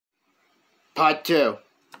part 2. So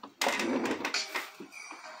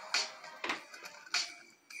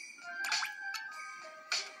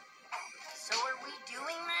are we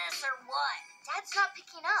doing this or what? Dad's not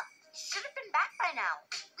picking up. He should have been back by now.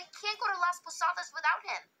 We can't go to Las Posadas without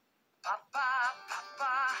him. Papa,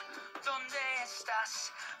 Papa, ¿dónde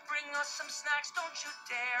estás? Bring us some snacks, don't you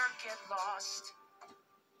dare get lost.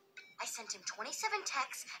 I sent him 27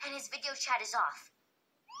 texts and his video chat is off.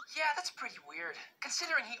 Yeah, that's pretty weird,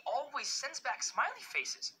 considering he always sends back smiley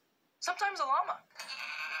faces. Sometimes a llama.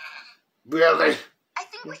 Really? I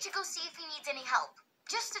think we should go see if he needs any help.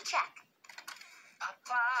 Just to check.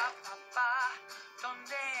 Papa, Papa,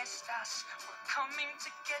 ¿dónde estás? We're coming to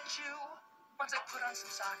get you. Once I put on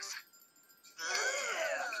some socks.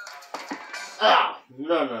 Ah,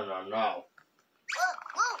 no. Whoa,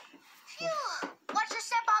 whoa. Phew. Watch your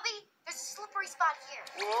step, Bobby. There's a slippery spot here.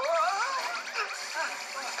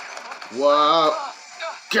 Whoa.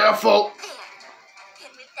 Careful. There.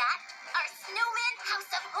 And with that, our snowman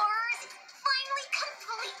house of horrors is finally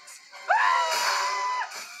complete.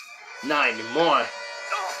 Not anymore.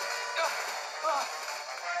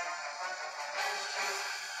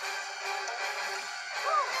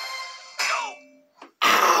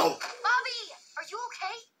 Ow! Bobby, are you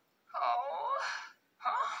okay? Oh,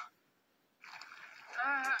 huh?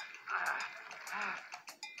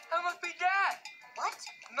 That must be Dad. What?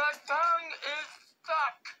 My tongue is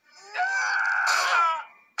stuck.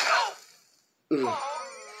 Ugh.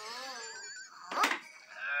 Huh?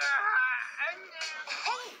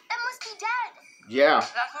 Hey, that must be Dad. Yeah.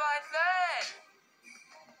 That's what I said.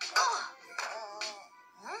 Huh?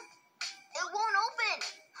 It won't open.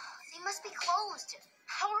 They must be closed.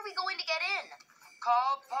 How are we going to get in?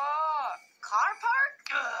 Call Pa. Car park?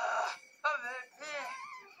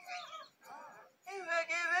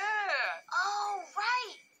 Oh,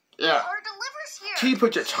 right. Yeah. Car delivers here. Can you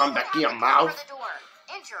put your tongue back in your mouth? For the door.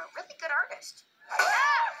 And you're a really good artist.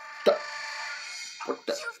 What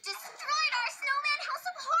the? You've destroyed our snowman house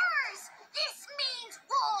of horrors. This means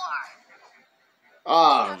war.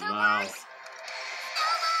 Oh, In other no. words,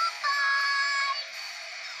 snowball fight.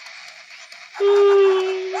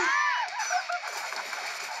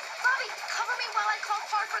 Bobby, cover me while I call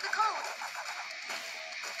Clark for the code.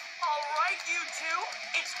 All right, you two.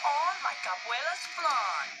 It's on like abuela's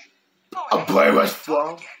flan. Abuela's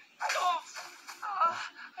flan? Again.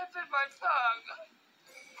 I bit my tongue.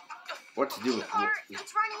 What to do with Clark,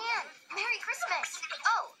 it's running in. Merry Christmas.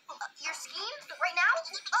 Oh, you're skiing right now?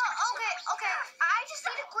 Oh, okay. I just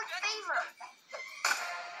need a quick favor.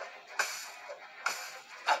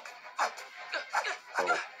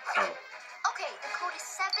 Okay, the code is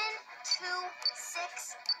 7269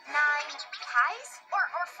 pies or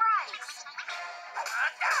fries.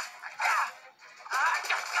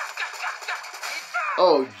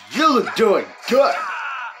 Oh, you're doing good. Oh,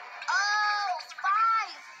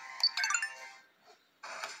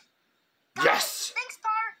 5. Yes. Thanks,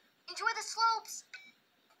 Par. Enjoy the slopes.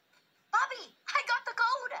 Bobby, I got the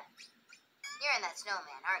code. You're in that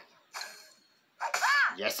snowman, aren't you?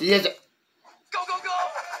 Ah! Yes, he is. Go, go, go.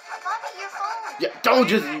 Bobby, your phone. Yeah, don't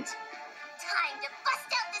just. Time to bust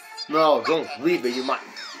out the secret No, weapon. don't leave it. You might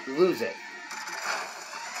lose it.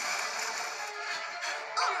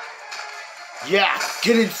 Yeah,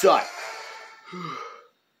 get inside. Phew.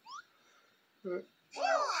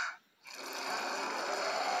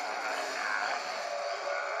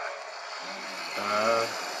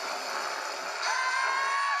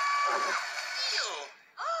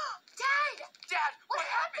 Dad, what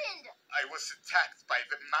happened? I was attacked by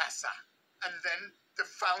the massa, and then the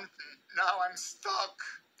fountain. Now I'm stuck.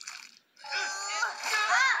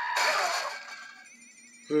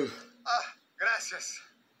 Gracias.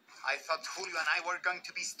 I thought Julio and I were going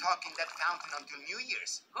to be stuck in that fountain until New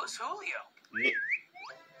Year's. Who's Julio?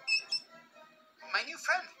 My new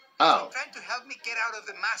friend. Oh. He's been trying to help me get out of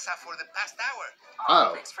the massa for the past hour.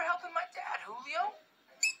 Oh. Thanks for helping my dad, Julio.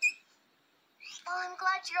 Well, I'm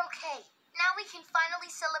glad you're okay. Now we can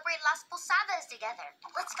finally celebrate Las Posadas together.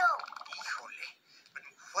 Let's go. Híjole. But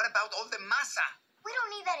what about all the massa? We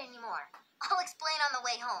don't need that anymore. I'll explain on the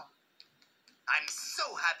way home. I'm so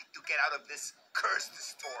happy to get out of this cursed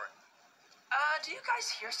store. Do you guys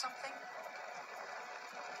hear something?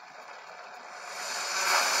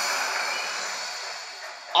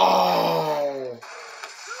 Oh.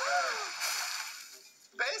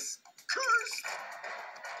 Best cursed.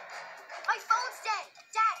 My phone's dead.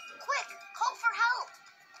 Dad, quick, call for help.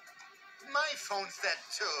 My phone's dead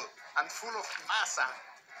too. I'm full of massa.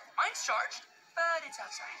 Mine's charged, but it's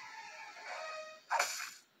outside.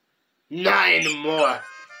 Not anymore.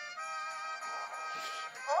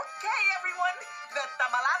 Okay, everyone. The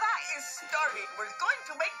tamalada is starting. We're going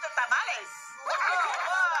to make the tamales.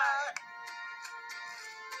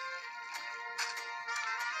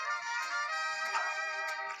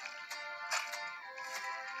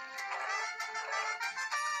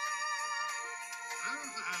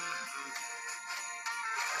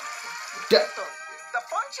 The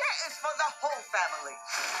ponche is for the whole family.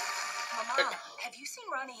 Mama, have you seen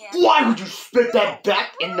Ronnie yet? Why would you spit that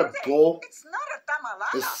back in the bowl? It's not a tamalada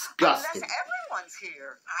Disgusting. unless everyone's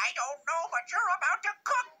here. I don't know, but you're about to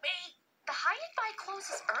cook me. The Hyatt Buy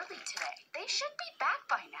closes early today. They should be back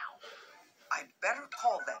by now. I'd better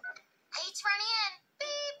call them. Hey, it's Ronnie in.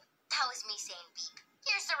 Beep. That was me saying beep.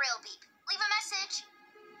 Here's the real beep. Leave a message.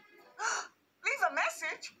 Leave a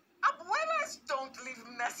message? Abuelas don't leave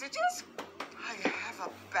messages. I have a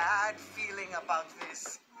bad feeling about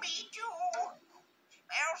this. Me too.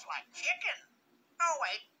 Smells like chicken. Oh,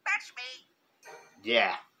 wait, that's me.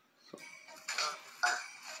 Yeah.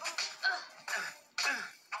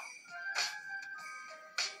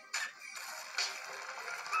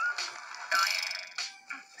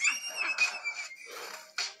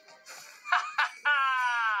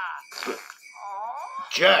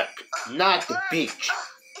 Jerk, not the beach.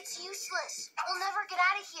 It's useless. We'll never get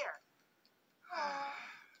out of here.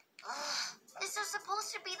 This is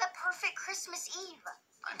supposed to be the perfect Christmas Eve.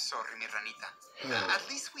 I'm sorry, mi ranita. At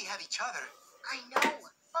least we have each other. I know,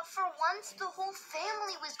 but for once, the whole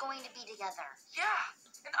family was going to be together. Yeah,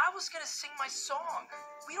 and I was gonna sing my song.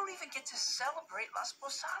 We don't even get to celebrate Las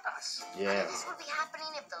Posadas. Yeah. This would be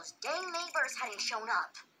happening if those dang neighbors hadn't shown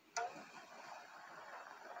up.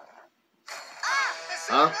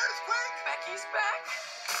 Huh? Becky's back.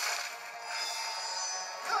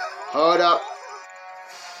 Hold up.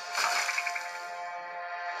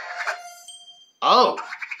 Oh. Ronnie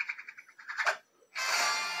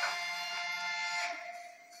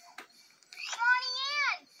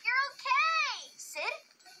Ann, you're okay. Sid?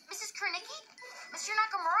 Mrs. Kernicki? Mr.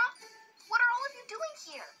 Nakamura? What are all of you doing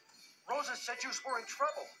here? Rosa said you were in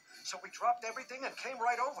trouble, so we dropped everything and came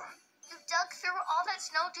right over. You dug through all that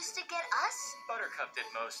snow just to get us? Buttercup did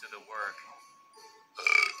most of the work.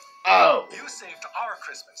 Oh. You saved our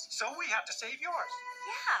Christmas, so we have to save yours.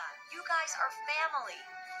 Yeah, you guys are family.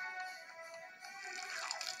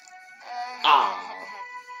 Oh.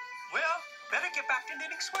 Well, better get back to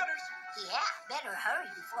knitting sweaters. Yeah, better hurry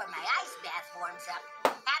before my ice bath warms up.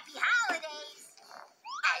 Happy holidays!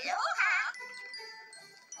 Aloha!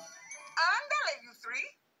 Ándale, you three.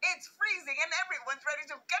 It's freezing and everyone's ready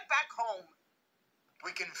to get back home. We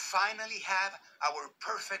can finally have our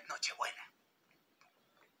perfect Nochebuena.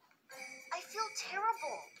 I feel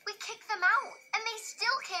terrible. We kicked them out, and they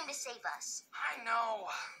still came to save us. I know.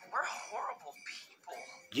 We're horrible people.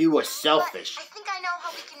 You were selfish. But I think I know how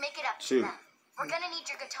we can make it up Too. to them. We're gonna need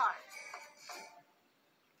your guitar.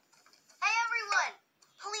 Hey, everyone!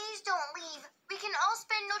 Please don't leave. We can all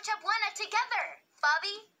spend Noche Buena together.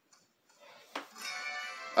 Bobby?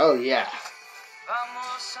 Oh, yeah.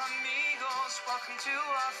 Vamos amigos, welcome to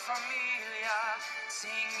our familia.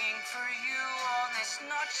 Singing for you on this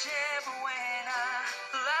Noche Buena.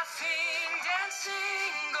 Laughing,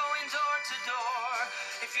 dancing, going door to door.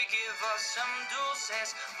 If you give us some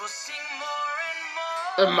dulces, we'll sing more and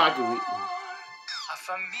more. A margarita. Our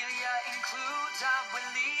familia includes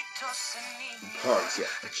abuelitos and niños. Oh, yeah.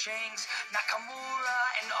 The Changs, Nakamura,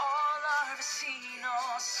 and all our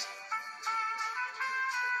vecinos.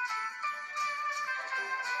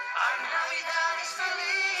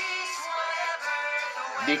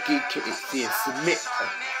 Nikki is submit.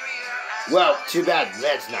 Well, too bad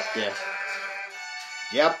Red's not there.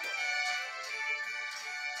 Yep.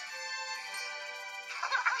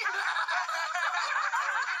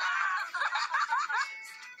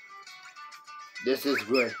 This is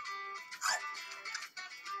good.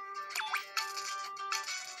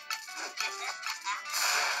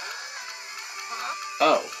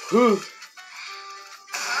 Oh, who?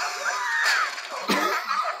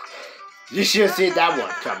 You should have seen that one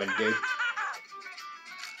coming, dude.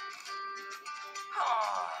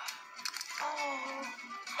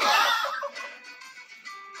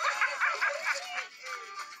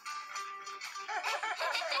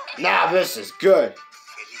 Now this is good.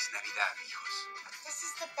 Feliz Navidad, hijos. This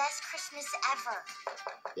is the best Christmas ever.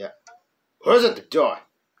 Yeah. Who's at the door?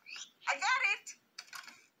 I got it.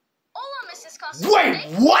 Hola, Mrs. Costa. Wait,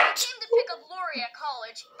 what? I came to pick up Lori at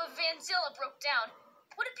college, but Vanzilla broke down.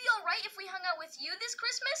 Would it be alright if we hung out with you this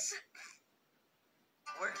Christmas?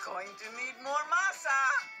 We're going to need more masa.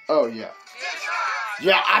 Oh, yeah.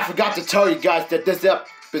 Yeah, I forgot to tell you guys that this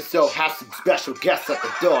episode has some special guests at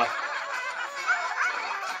the door.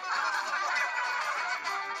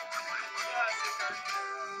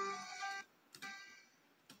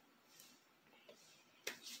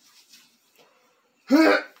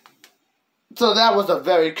 So that was a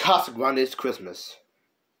very casagrandes Christmas.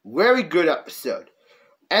 Very good episode.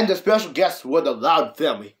 And the special guests were the Loud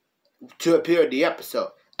family to appear in the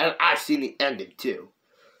episode. And I've seen the ending too.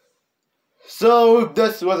 So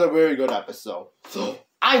this was a very good episode. So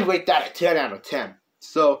I rate that a 10 out of 10.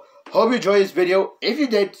 So hope you enjoyed this video. If you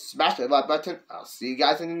did, smash that like button. I'll see you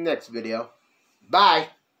guys in the next video. Bye.